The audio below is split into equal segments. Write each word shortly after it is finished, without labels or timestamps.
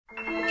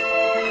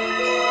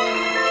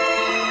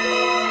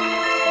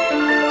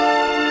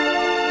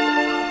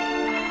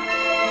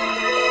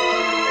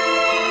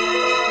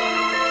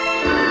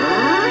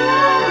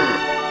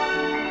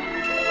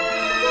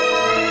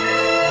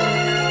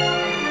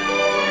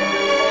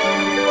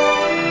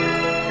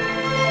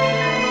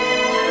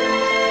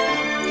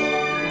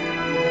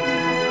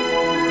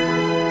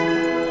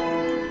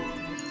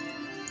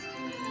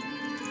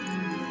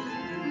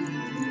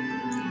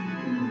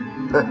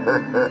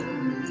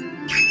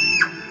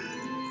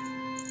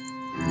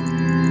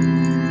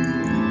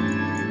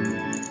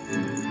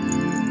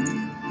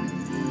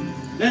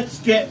Let's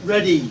get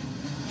ready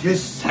to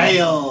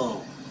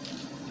sail.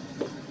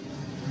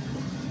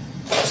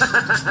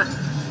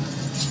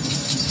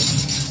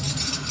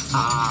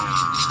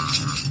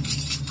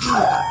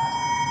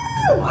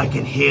 I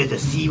can hear the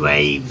sea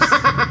waves.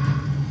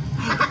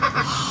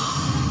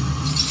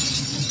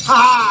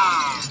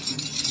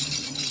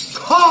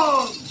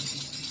 Come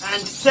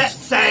and set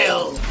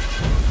sail.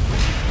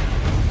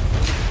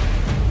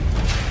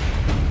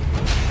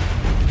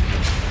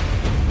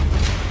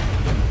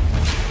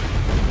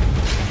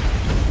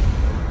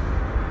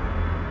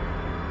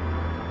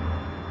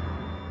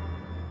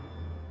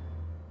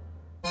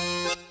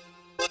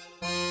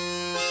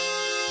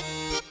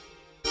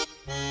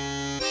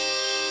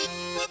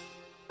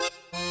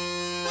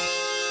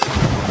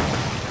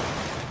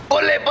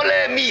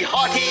 Bully, me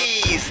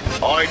hearties!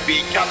 I'd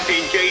be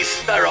Captain J.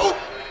 Sparrow,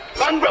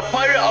 Bhangra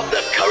Pirate of the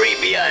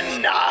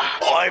Caribbean.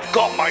 I've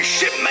got my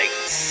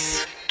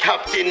shipmates,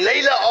 Captain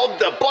Layla of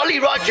the Bolly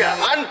Roger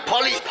and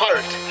Polly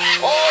Pirate.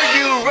 Are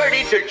you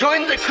ready to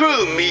join the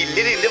crew, me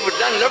little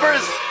Liverland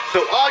lovers?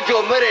 So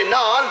ajo mere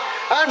naal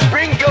and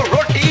bring your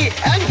roti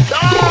and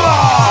dal!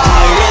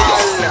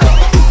 Pirates,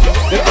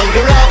 the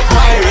Bhangra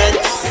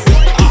Pirates,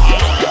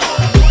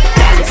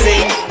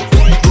 dancing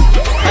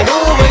and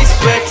always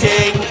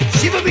sweating.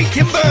 Shiver me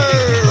timber!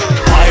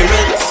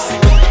 Pirates,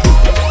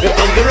 the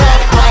Bhangra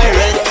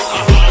Pirates,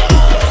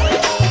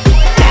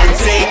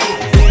 dancing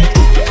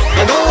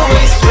and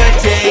always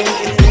sweating.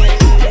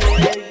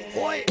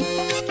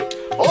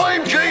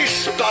 I'm Jay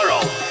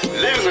Sparrow.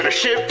 Living on a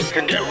ship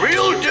can get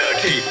real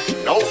dirty.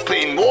 No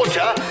clean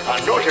water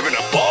and not even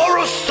a bar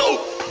of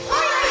soap.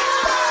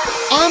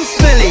 I'm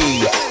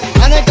smelly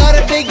and I got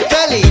a big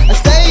belly. I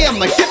stay on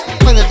my ship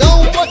when I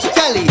don't watch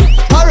telly.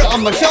 Pirate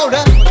on my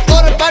shoulder,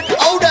 got a bad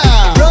odor.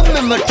 Rum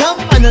in my tum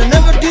and I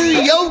never do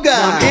yoga.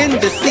 I'm in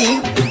the sea,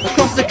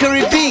 across the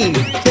Caribbean,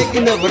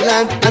 taking over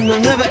land and I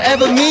never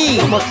ever mean.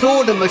 Got my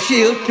sword and my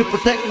shield to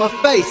protect my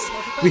face.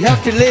 We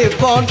have to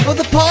live on for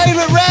the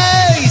pirate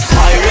race.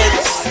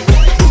 Pirates,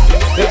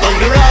 the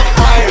Bhangra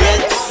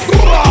Pirates,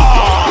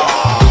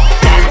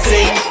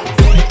 dancing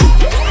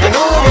and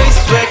always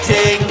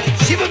sweating.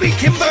 Shiver me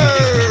timber!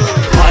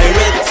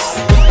 Pirates,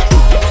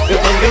 the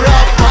Bhangra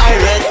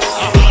Pirates,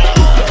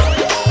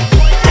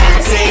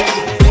 dancing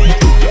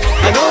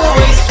and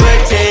always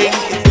sweating.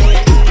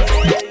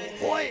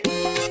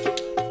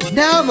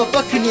 Now I'm a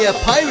buccaneer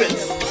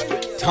pirates.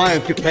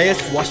 Time to play a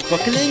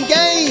swashbuckling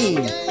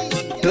game.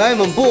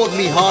 Climb on board,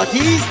 me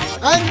hearties,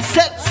 and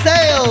set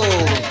sail.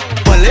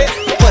 Bully,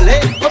 bully,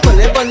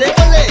 bully, bully,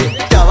 bully.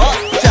 Shower,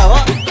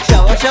 shower,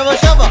 shower, shower,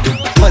 shower.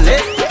 Bully,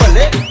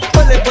 bully,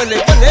 bully, bully,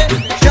 bully.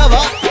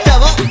 Shower,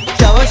 shower,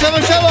 shower,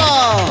 shower, shower.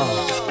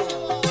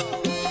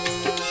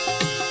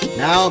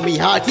 Now, me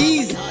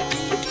hearties,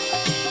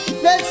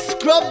 let's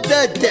scrub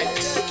the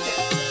decks.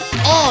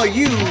 Are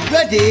you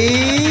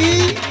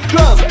ready?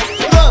 Scrub,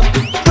 scrub,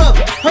 scrub,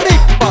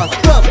 haripa,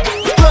 scrub,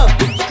 scrub,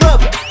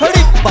 scrub,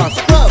 haripa,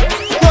 scrub,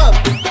 scrub,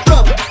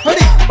 scrub,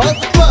 haripa,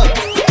 scrub,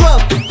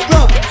 scrub,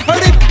 scrub,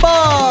 haripa.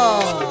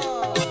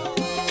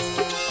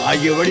 Are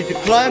you ready to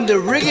climb the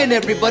rigging,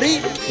 everybody?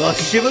 The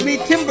shiver me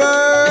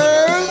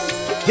timbers.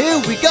 Here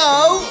we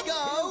go.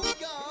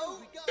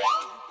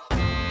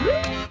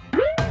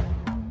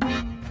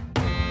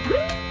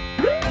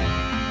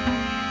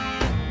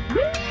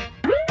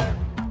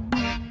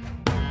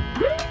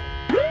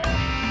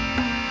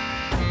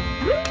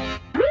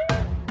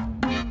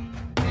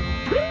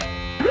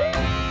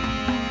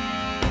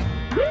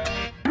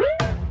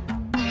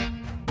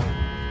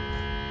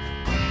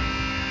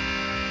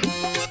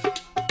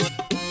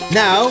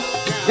 Now,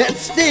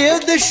 let's steer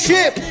the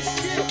ship.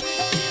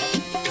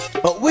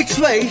 But which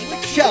way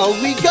shall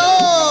we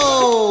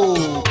go?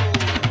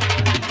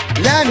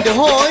 Land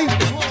ahoy,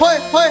 hoy,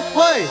 hoy,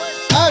 hoy.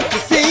 Out to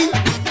sea,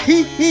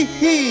 hee, hee,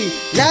 hee.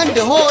 Land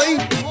ahoy,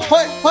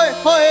 hoy, hoy,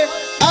 hoy.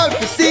 Out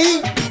to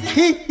sea,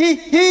 hee, hee,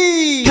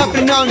 hee.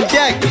 Captain on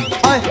deck,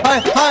 hi, hi,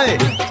 hi.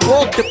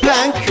 Walk the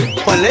plank,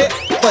 bully,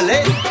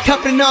 bully.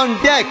 Captain on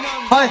deck,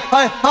 hi,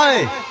 hi,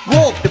 hi.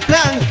 Walk the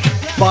plank,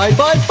 bye,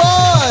 bye,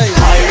 bye.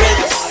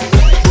 Pirates,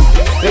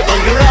 the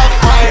Bhangra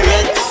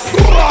Pirates,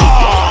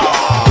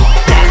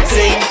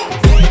 dancing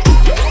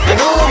and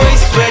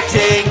always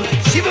sweating.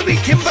 Shiver me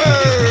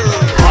timber!